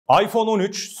iPhone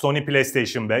 13, Sony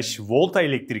PlayStation 5, Volta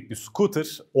elektrikli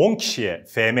scooter, 10 kişiye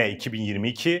FM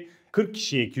 2022, 40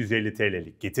 kişiye 250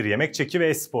 TL'lik Getir Yemek Çeki ve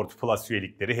Esport Plus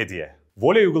üyelikleri hediye.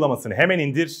 Vole uygulamasını hemen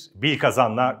indir, bil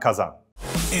kazanla kazan.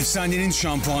 Efsanenin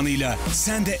şampuanıyla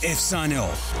sen de efsane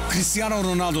ol. Cristiano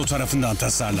Ronaldo tarafından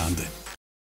tasarlandı.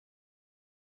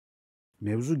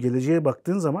 Mevzu geleceğe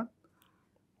baktığın zaman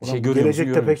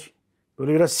gelecekte pek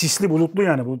böyle biraz sisli bulutlu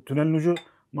yani. Bu tünelin ucu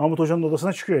Mahmut hocanın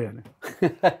odasına çıkıyor yani.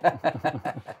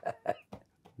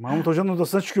 Mahmut hocanın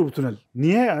odasına çıkıyor bu tünel.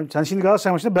 Niye? Yani sen şimdi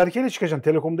Galatasaray maçında Berke'yle çıkacaksın.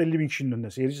 Telekom'da 50 bin kişinin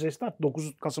önünde. Seyirci sayısı da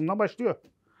 9 Kasım'dan başlıyor.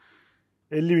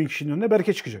 50 bin kişinin önünde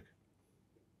Berke çıkacak.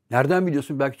 Nereden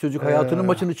biliyorsun? Belki çocuk hayatının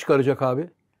maçını çıkaracak abi.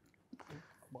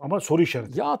 Ama soru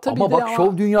işareti. Ya tabii ama bak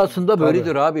şov dünyasında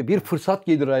böyledir abi. Bir fırsat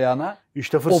gelir ayağına.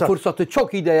 İşte fırsat. O fırsatı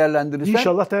çok iyi değerlendirirsen.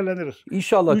 İnşallah değerlendirir.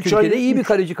 İnşallah Türkiye'de iyi bir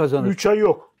kaleci kazanır. 3 ay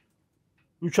yok.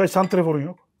 3 ay santraforun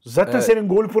yok. Zaten senin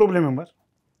gol problemin var.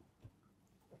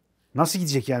 Nasıl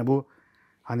gidecek yani bu?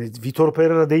 Hani Vitor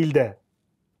Pereira değil de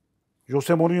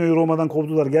Jose Mourinho'yu Roma'dan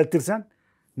kovdular geltirsen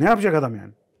ne yapacak adam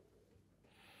yani?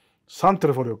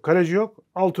 Santrafor yok, kaleci yok,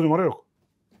 6 numara yok.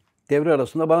 Devre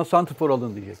arasında bana santrafor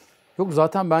alın diyecek. Yok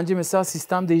zaten bence mesela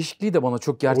sistem değişikliği de bana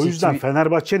çok gerçekçi. O yüzden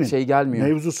Fenerbahçe'nin gelmiyor.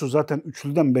 Mevzusu zaten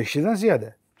üçlüden beşliden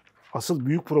ziyade asıl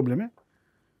büyük problemi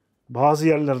bazı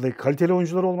yerlerde kaliteli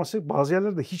oyuncular olması, bazı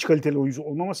yerlerde hiç kaliteli oyuncu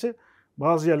olmaması,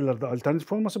 bazı yerlerde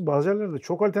alternatif olması, bazı yerlerde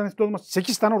çok alternatif olması.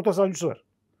 8 tane orta saha oyuncusu var.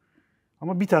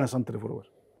 Ama bir tane santraforu var.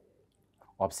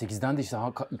 Abi 8'den de işte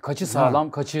kaçı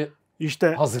sağlam, kaçı işte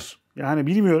hazır. Yani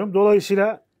bilmiyorum.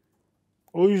 Dolayısıyla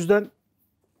o yüzden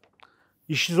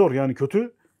işi zor yani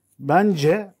kötü.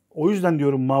 Bence o yüzden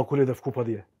diyorum makul hedef kupa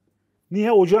diye.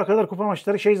 Niye? Ocağa kadar kupa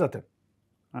maçları zaten.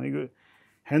 Hani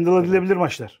handle edilebilir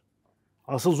maçlar.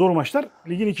 Asıl zor maçlar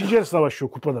ligin ikinci yarısına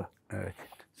başlıyor kupada. Evet.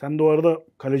 Sen de o arada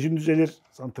kalecin düzelir,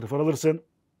 santrafor alırsın.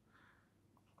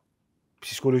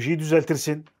 Psikolojiyi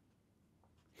düzeltirsin.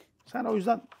 Sen o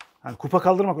yüzden hani kupa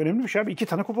kaldırmak önemli bir şey abi. 2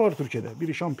 tane kupa var Türkiye'de.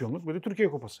 Biri şampiyonluk, biri Türkiye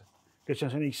kupası. Geçen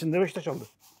sene ikisini de Beşiktaş aldı.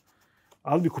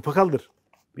 Al bir kupa kaldır.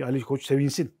 Bir Ali Koç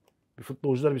sevinsin. Bir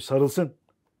futbolcular bir sarılsın.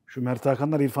 Şu Mert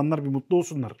Hakanlar, İrfanlar bir mutlu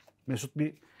olsunlar. Mesut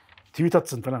bir tweet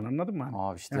atsın falan, anladın mı?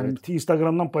 Abi işte yani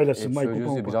Instagram'dan paylaşsın.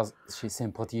 Biraz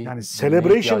sempatiye. Yani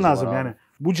celebration lazım yani.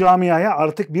 Bu camiaya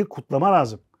artık bir kutlama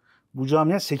lazım. Bu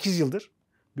camia 8 yıldır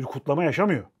bir kutlama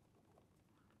yaşamıyor.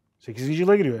 8.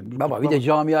 yıla giriyor yani. Baba bir de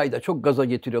camiayı da çok gaza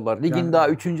getiriyorlar. Ligin daha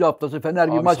 3. haftası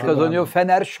Fener bir maç kazanıyor.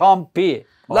 Fener şampi.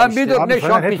 Lan bir dur ne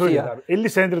şampisi ya. Abi. 50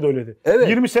 senedir de öyleydi. Evet.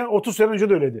 20 sene 30 sene önce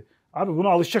de öyleydi. Abi buna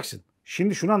alışacaksın.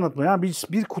 Şimdi şunu anlatma ya.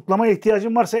 Bir kutlamaya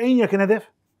ihtiyacın varsa en yakın hedef.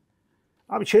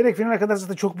 Abi çeyrek finale kadar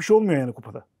zaten çok bir şey olmuyor yani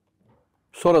kupada.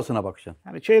 Sonrasına bakacaksın.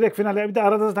 Yani çeyrek finale bir de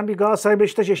arada zaten bir Galatasaray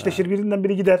Beşiktaş eşleşir. Birinden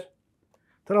biri gider.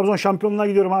 Trabzon şampiyonluğuna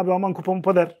gidiyorum abi aman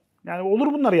kupa der. Yani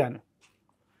olur bunlar yani.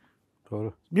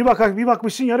 Doğru. Bir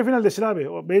bakmışsın yarı finaldesin abi.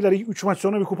 O beyler 3 maç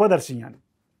sonra bir kupa dersin yani.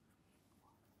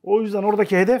 O yüzden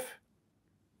oradaki hedef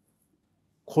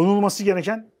konulması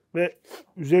gereken ve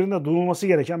üzerinde durulması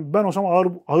gereken, ben olsam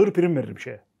ağır prim veririm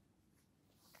şeye.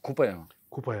 Kupaya mı?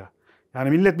 Kupaya. Yani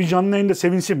millet bir canlı yayında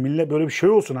sevinsin. Millet böyle bir şey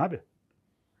olsun abi.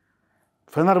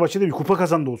 Fenerbahçe'de bir kupa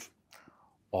kazandı olsun.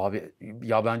 Abi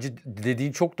ya bence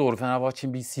dediğin çok doğru.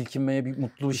 Fenerbahçe'nin bir silkinmeye, bir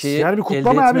mutlu şeyi yani bir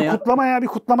kutlama elde etmeye. bir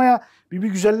kutlamaya bir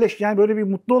güzelleş, yani böyle bir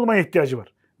mutlu olmaya ihtiyacı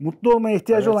var. Mutlu olmaya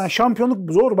ihtiyacı olan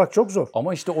şampiyonluk zor, bak çok zor.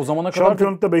 Ama işte o zamana kadar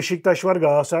şampiyonlukta Beşiktaş var,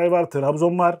 Galatasaray var,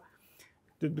 Trabzon var.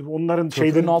 Onların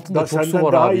şeylerin altında çok su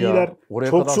var daha abi iyiler. ya. Oraya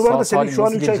çok su var da senin şu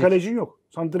an 3 ay gelecek? kalecin yok.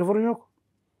 Santriforun yok.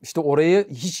 İşte oraya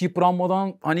hiç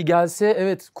yıpranmadan hani gelse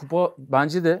evet kupa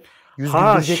bence de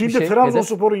 %100 şimdi bir şey.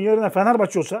 Trabzonspor'un yerine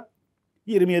Fenerbahçe olsa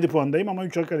 27 puandayım ama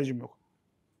 3 ay kalecim yok.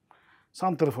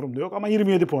 Santriforum da yok ama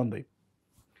 27 puandayım.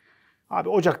 Abi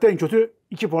Ocak'ta en kötü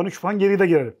 2 puan 3 puan geride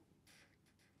girerim.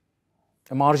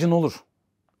 Marjin olur.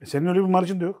 Senin öyle bir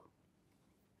marjin de yok.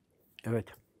 Evet.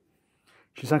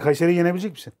 Şimdi sen Kayseri'yi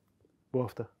yenebilecek misin bu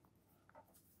hafta?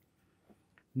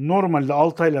 Normalde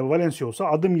Altay'la Valencia olsa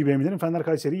adım gibi eminim Fener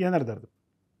Kayseri'yi yener derdim.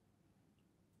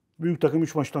 Büyük takım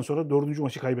 3 maçtan sonra 4.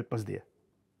 maçı kaybetmez diye.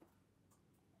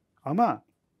 Ama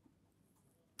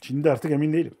şimdi artık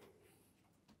emin değilim.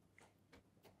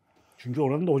 Çünkü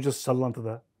oranın da hocası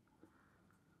sallantıda.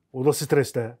 O da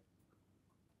streste.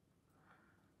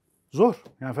 Zor.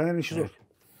 Yani Fener'in işi zor.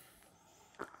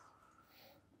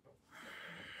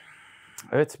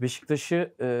 Evet,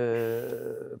 Beşiktaş'ı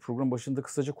program başında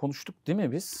kısaca konuştuk değil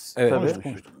mi biz? Evet.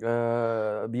 Konuştuk.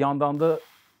 Bir yandan da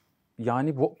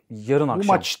yani bu yarın akşam bu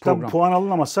maçtan program. puan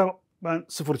alınamazsa ben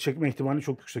 0 çekme ihtimalini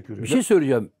çok yüksek görüyorum. Bir şey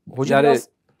söyleyeceğim. Hocam yani biraz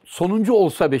sonuncu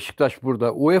olsa Beşiktaş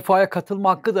burada UEFA'ya katılma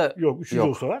hakkı da Yok. Üçüncü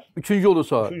olsa var. Üçüncü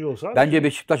olursa var. Üçüncü olsa var. Bence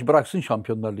Beşiktaş bıraksın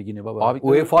Şampiyonlar Ligi'ni baba. Abi,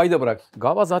 UEFA'yı da bıraksın.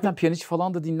 Galiba zaten Pjanic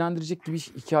falan da dinlendirecek gibi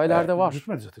hikayeler de var.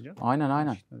 Gitmedi zaten canım.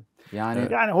 Aynen. Yani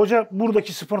Yani hoca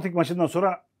buradaki Sporting maçından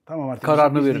sonra tamam artık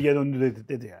kararını biz verir. lige döndü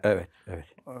dedi yani. Evet.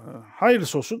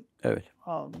 Hayırlısı olsun. Evet.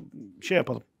 Şey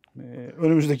yapalım.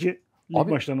 Önümüzdeki lig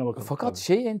Abi, maçlarına bakalım. fakat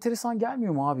şey enteresan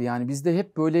gelmiyor mu abi? Yani bizde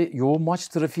hep böyle yoğun maç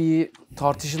trafiği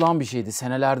tartışılan bir şeydi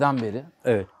senelerden beri.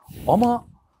 Evet. Ama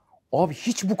abi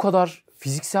hiç bu kadar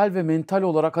fiziksel ve mental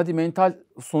olarak, hadi mental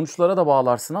sonuçlara da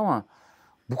bağlarsın ama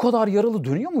bu kadar yaralı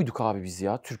dönüyor muyduk abi biz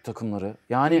ya, Türk takımları?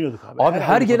 Yani Dönüyorduk abi. abi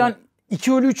her gelen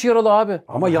 2 ölü 3 yaralı abi.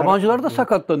 Ama yabancılar da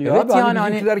sakatlanıyor Evet abi. yani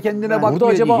Hani bizimkiler kendine bakmıyor burada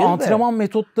acaba diyeceğiz de. antrenman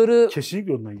metotları,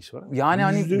 Kesinlikle ondan ilgisi var. yani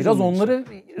hani %100 biraz ondan ilgisi var.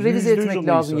 onları revize %100 etmek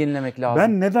ondan lazım, ilgisi var. yenilemek lazım.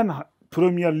 Ben neden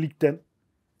Premier Lig'den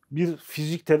bir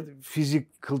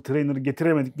physical trainer'ı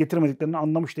getiremediklerini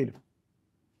anlamış değilim.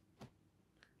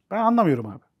 Ben anlamıyorum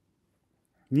abi.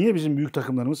 Niye bizim büyük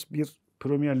takımlarımız bir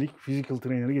Premier Lig physical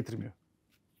trainer'ı getirmiyor?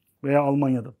 Veya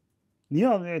Almanya'dan.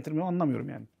 Niye getirmiyor anlamıyorum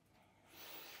yani.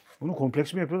 Bunu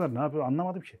kompleks mi yapıyorlar? Ne yapıyor?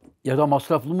 Anlamadım ki. Ya da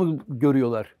masraflı mı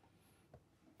görüyorlar?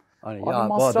 Hani Abi ya bu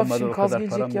masraf adamlara şimdi o kaz kadar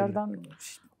param gelecek veriyor. yerden.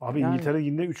 Abi Yani- İngiltere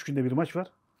Ligi'nde 3 günde bir maç var.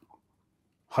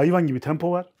 Hayvan gibi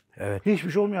tempo var. Evet.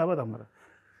 Hiçbir şey olmuyor abi adamlara.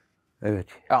 Evet.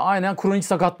 Ya aynen kronik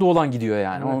sakatlığı olan gidiyor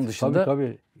yani. Evet, Onun dışında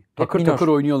Tabii. Takır minör. takır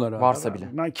oynuyorlar abi. varsa bile.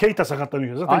 Yani Keita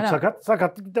sakatlanıyor. Zaten Aynen.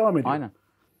 sakatlık devam ediyor. Aynen.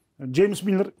 James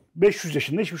Milner 500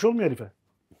 yaşında hiçbir şey olmuyor herife.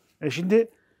 Şimdi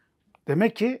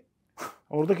demek ki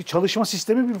oradaki çalışma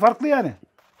sistemi bir farklı yani.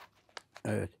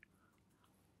 Evet.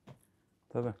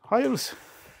 Tabii. Hayırlısı.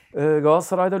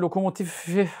 Galatasaray'da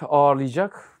Lokomotif'i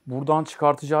ağırlayacak. Buradan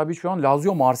çıkartacağı bir şu an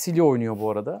Lazio Marsilya oynuyor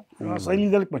bu arada. Galatasaray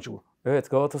liderlik maçı bu. Evet,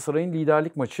 Galatasaray'ın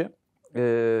liderlik maçı.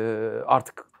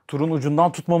 Artık turun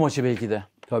ucundan tutma maçı belki de.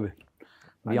 Tabii.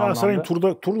 Bir Galatasaray'ın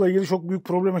anlamda. turla ilgili çok büyük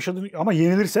problem yaşadı ama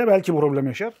yenilirse belki problem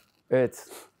yaşar. Evet.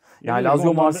 Yani Yenilir mi Lazio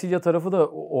ondan da- Marsilya tarafı da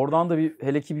oradan da bir,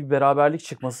 hele ki bir beraberlik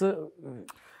çıkması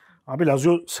Abi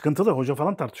Lazio sıkıntılı. Hoca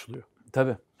falan tartışılıyor.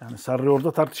 tabii. Yani Sarri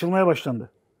orada tartışılmaya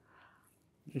başlandı.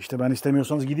 İşte ben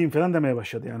istemiyorsanız gideyim falan demeye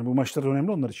başladı. Yani bu maçlar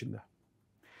önemli onlar için de.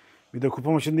 Bir de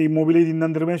kupa maçında Immobile'yi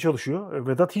dinlendirmeye çalışıyor.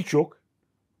 Vedat hiç yok.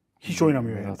 Hiç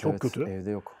oynamıyor yani. Evet, Çok evet, kötü.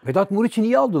 Evde yok. Vedat Muriç'i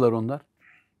niye aldılar onlar?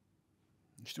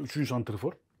 İşte 3.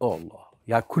 santrfor. Allah.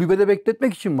 Ya kulübede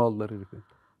bekletmek için mi aldılar herifi?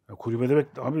 Ya kulübede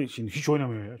abi şimdi hiç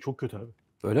oynamıyor ya. Çok kötü abi.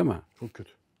 Öyle mi? Çok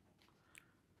kötü.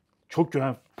 Çok kötü.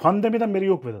 Yani pandemiden beri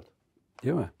yok Vedat.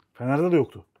 Değil mi? Fener'de de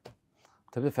yoktu.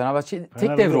 Tabii Fenerbahçe tek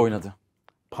Fener'de devre yok. oynadı.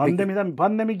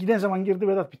 Pandemi giden zaman girdi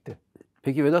Vedat bitti.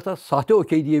 Peki Vedat'a sahte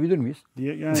okey diyebilir miyiz?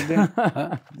 Diye yani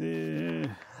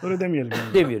öyle demeyelim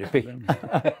yani. Demeyelim peki.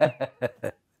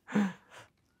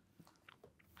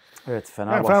 Evet,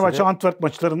 Yani Fenerbahçe Antwerp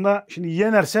maçlarında şimdi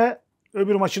yenerse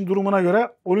öbür maçın durumuna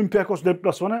göre Olympiakos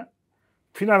deplasmanı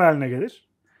final haline gelir.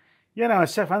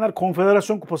 Yenemezse Fener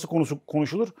Konfederasyon Kupası konusu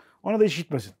konuşulur. Ona da hiç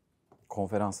gitmesin.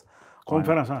 konferans.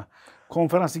 Konferans ha.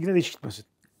 Konferans ligine de hiç gitmesin.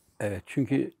 Evet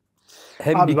çünkü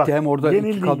hem Abi ligde bak, hem orada iki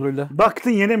yenildin, kadroyla.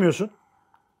 Baktın yenemiyorsun.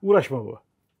 Uğraşma baba.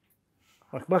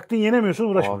 Bak baktın yenemiyorsun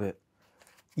uğraşma. Abi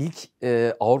ilk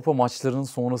Avrupa maçlarının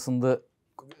sonrasında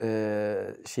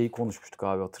şeyi konuşmuştuk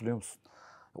abi, hatırlıyor musun?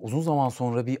 Uzun zaman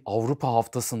sonra bir Avrupa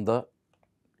haftasında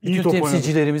İyi bütün top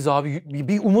temsilcilerimiz abi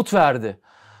bir umut verdi.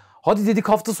 Hadi dedik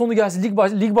hafta sonu gelsin,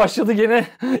 lig başladı gene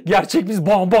gerçek biz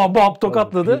bam bam bam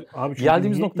tokatladı. Abi çünkü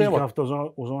Geldiğimiz noktaya ilk bak. hafta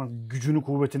o zaman gücünü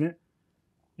kuvvetini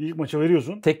ilk maça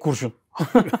veriyorsun. Tek kurşun.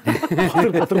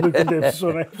 Patır patır döküldü hepsi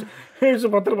sonra.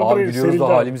 Hepsi patır patır Abi biliyoruz serildi da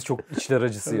abi. halimiz çok içler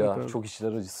acısı ya. Evet, evet. Çok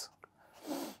içler acısı.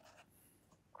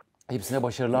 Hepsine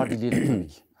başarılar dileyelim tabii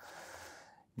ki.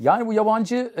 Yani bu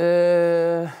yabancı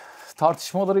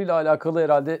tartışmalarıyla alakalı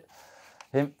herhalde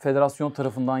hem federasyon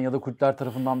tarafından ya da kulüpler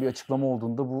tarafından bir açıklama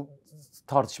olduğunda bu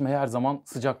tartışmayı her zaman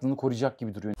sıcaklığını koruyacak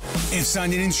gibi duruyor.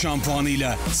 Efsanenin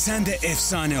şampuanıyla sen de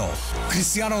efsane ol.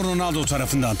 Cristiano Ronaldo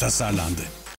tarafından tasarlandı.